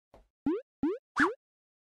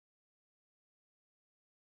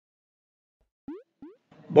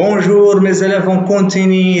Bonjour mes élèves, on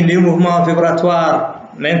continue les mouvements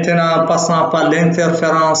vibratoires. Maintenant, passant par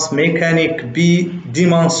l'interférence mécanique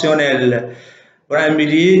bidimensionnelle. Pour un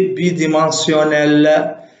milieu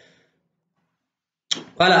bidimensionnel.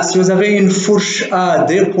 Voilà, si vous avez une fourche à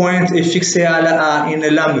deux pointes et fixée à une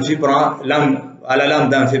lame vibrante, à la lame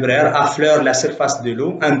d'un vibraire, affleure la surface de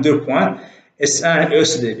l'eau, en deux points, S1 et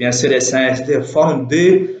S2. Bien sûr, S1 et S2 forment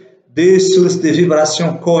deux sources de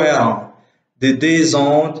vibrations cohérentes de deux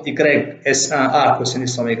ondes Y S1A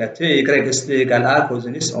cosinus oméga T et Y S2 égale A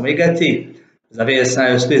cosinus oméga T. Vous avez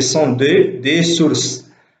S1 et S2 sont deux sources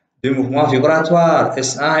de mouvements vibratoires,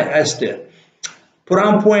 S1 et S2. Pour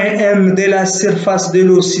un point M de la surface de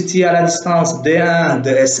l'eau située à la distance D1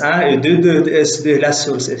 de S1 et D2 de S2, la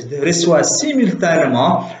source S2 reçoit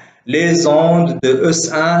simultanément les ondes de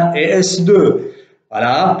S1 et S2.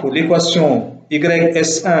 Voilà, pour l'équation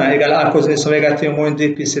YS1 égale A cosinus oméga T moins D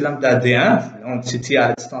pi C lambda D1, l'onde située à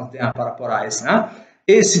la distance D1 par rapport à S1,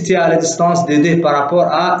 et située à la distance D2 par rapport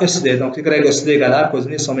à S2. Donc YS2 égale A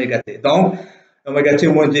cosinus oméga T. Donc, oméga T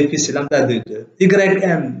moins D pi C lambda D2.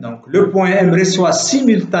 YM, donc le point M reçoit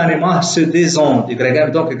simultanément ces deux ondes. YM,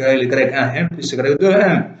 donc Y1M plus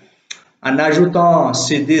Y2M. En ajoutant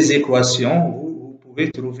ces deux équations, vous pouvez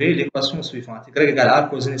trouver l'équation suivante. Y égale A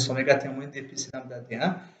cosinus oméga T moins D pi C lambda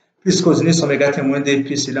D1 plus cosinus oméga T moins D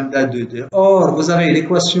pi C lambda D2. Or, vous avez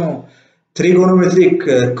l'équation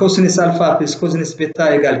trigonométrique cosinus alpha plus cosinus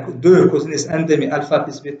bêta égale 2 cosinus 1 demi alpha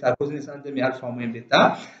plus bêta cosinus 1 demi alpha moins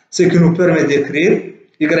bêta, ce qui nous permet d'écrire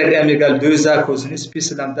ym égale 2a cosinus pi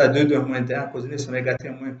C lambda D2 moins D1 cosinus oméga T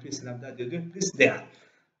moins pi C lambda D2 plus D1.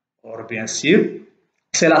 Or, bien sûr,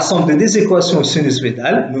 c'est la somme de deux équations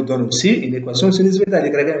sinusóidales nous donne aussi une équation sinusóidale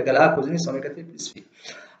ym égale a cosinus oméga T plus phi.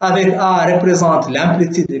 Avec A représente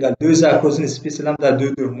l'amplitude égale 2A cosinus pi C lambda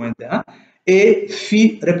 2 moins D1 et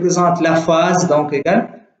phi représente la phase donc égale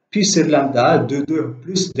pi sur lambda 2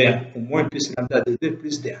 plus D1 ou moins pi sur lambda 2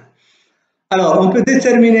 plus D1. Alors on peut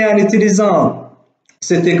déterminer en utilisant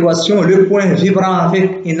cette équation le point vibrant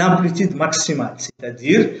avec une amplitude maximale,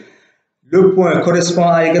 c'est-à-dire le point correspond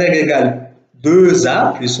à Y égale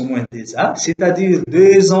 2A plus ou moins 2A, c'est-à-dire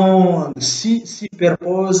deux ondes si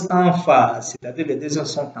superposent en phase, c'est-à-dire les deux ondes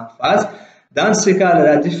sont en phase. Dans ce cas,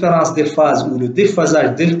 la différence des phases ou le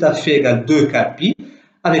déphasage delta phi égale 2K pi,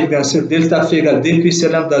 avec bien sûr delta phi égale 2 pi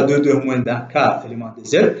sur lambda 2 moins 1 K élément de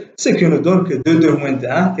Z, ce qui nous donne que 2 moins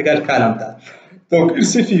 1 égale K lambda. Donc, il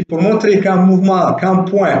suffit pour montrer qu'un mouvement, qu'un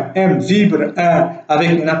point M vibre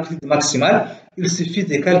avec une amplitude maximale, il suffit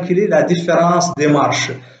de calculer la différence des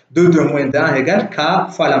marches. 2 moins 1 égale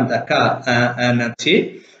K fois lambda. K, un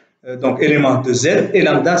entier, donc élément de Z, et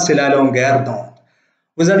lambda, c'est la longueur d'onde.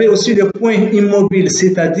 Vous avez aussi le point immobile,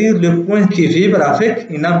 c'est-à-dire le point qui vibre avec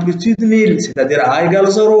une amplitude nulle, c'est-à-dire A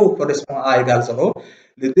égale 0, correspond à A égale 0.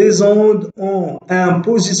 Les deux ondes ont une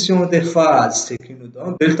position de phase, ce qui nous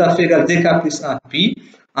donne delta phi égale dk plus 1 pi.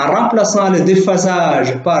 En remplaçant le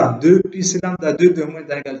déphasage par 2 pi c'est lambda 2 moins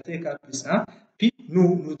 1 égale dk plus 1 pi,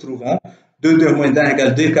 nous trouvons 2 moins 1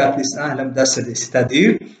 égale dk plus 1 lambda CD,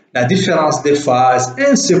 c'est-à-dire la différence de phase.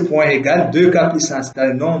 Un ce point égale 2k plus 1,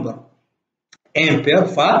 c'est-à-dire le nombre impair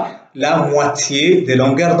fois la moitié de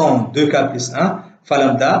longueur d'onde, 2k plus 1 fois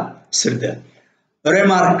lambda sur 2.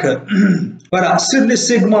 Remarque, voilà, sur le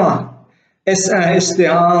segment S1 et S2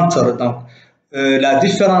 entre donc, la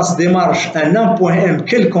différence des marches à un point M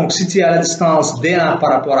quelconque situé à la distance D1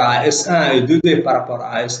 par rapport à S1 et 2D par rapport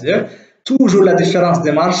à S2, toujours la différence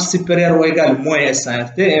des marches supérieure ou égale moins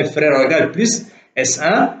S1 et inférieure ou égale plus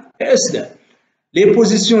S1 et S2. Les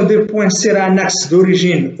positions des points sur un axe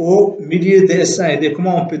d'origine au milieu de S1 et D,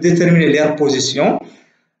 comment on peut déterminer leur position?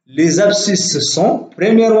 Les abscisses sont,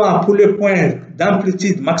 premièrement, pour le point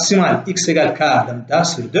d'amplitude maximale, x égale k lambda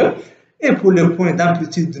sur 2, et pour le point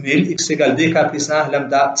d'amplitude nulle, x égale dk plus 1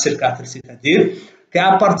 lambda sur 4. C'est-à-dire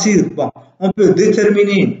qu'à partir, on peut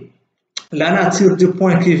déterminer la nature du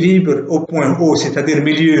point qui vibre au point O, c'est-à-dire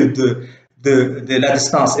milieu de la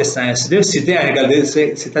distance S1 S2, si D1 égale,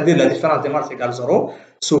 c'est-à-dire la différence des marches égale 0,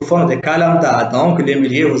 sous forme de k lambda. Donc, les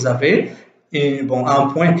milieux, vous avez un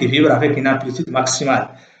point qui vibre avec une amplitude maximale.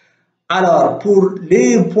 Alors, pour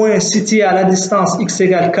les points situés à la distance x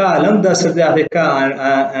égale k, lambda sur D avec k,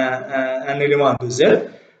 un élément de Z,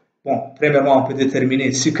 premièrement, on peut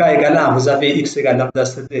déterminer si k égale 1, vous avez x égale lambda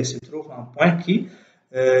sur D, se trouve un point qui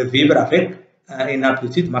vibre avec une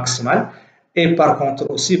amplitude maximale. Et par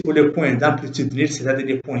contre, aussi pour les points d'amplitude nulle, c'est-à-dire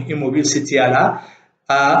les points immobiles situés à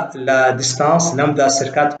la distance lambda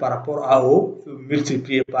sur 4 par rapport à O,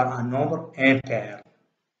 multiplié par un nombre impair.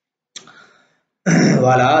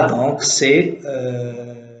 Voilà, donc c'est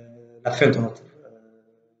la fin de notre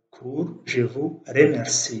cours. Je vous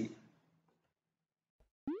remercie.